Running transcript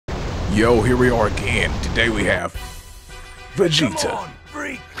Yo, here we are again. Today we have Vegeta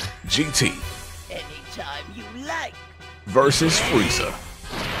GT Anytime you like. versus Frieza.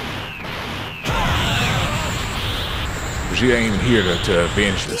 Vegeta ain't even here to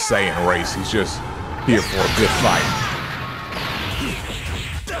avenge the Saiyan race. He's just here for a good fight.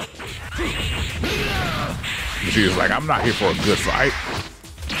 Vegeta's like, I'm not here for a good fight.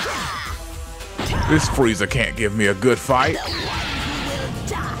 This Frieza can't give me a good fight.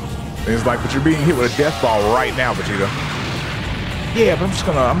 And it's like, but you're being hit with a death ball right now, Vegeta. Yeah, but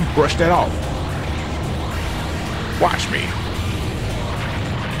I'm gonna brush that off. Watch me.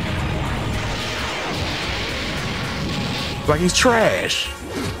 It's like he's trash.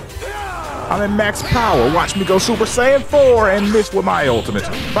 I'm in max power. Watch me go Super Saiyan 4 and miss with my ultimate.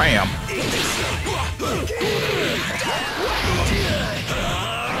 Bam.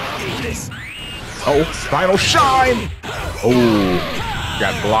 Oh, final shine. Oh,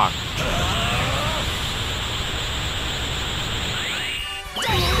 got blocked.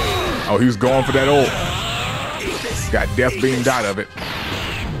 Oh, he was going for that ult. Got death beamed out of it.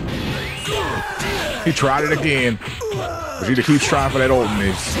 He tried it again. Vegeta keeps trying for that ult and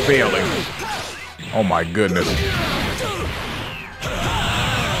he's failing. Oh my goodness.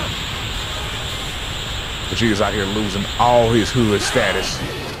 Vegeta's out here losing all his hood status.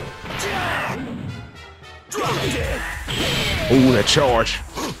 Ooh, that charge.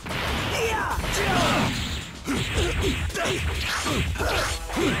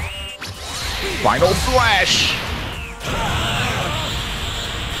 Final flash.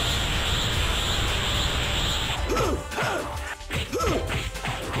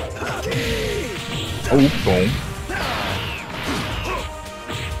 Oh, boom.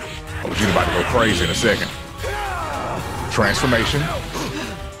 Oh, Vegeta about to go crazy in a second. Transformation.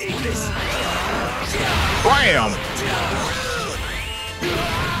 Bam!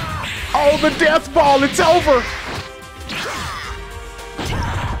 Oh, the death ball, it's over!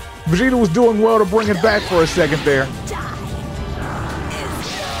 Vegeta was doing well to bring it back for a second there.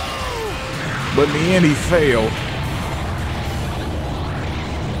 But in the end, he failed.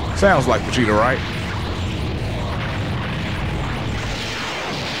 Sounds like Vegeta, right?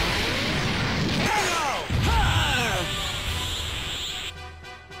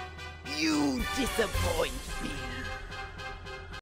 You disappoint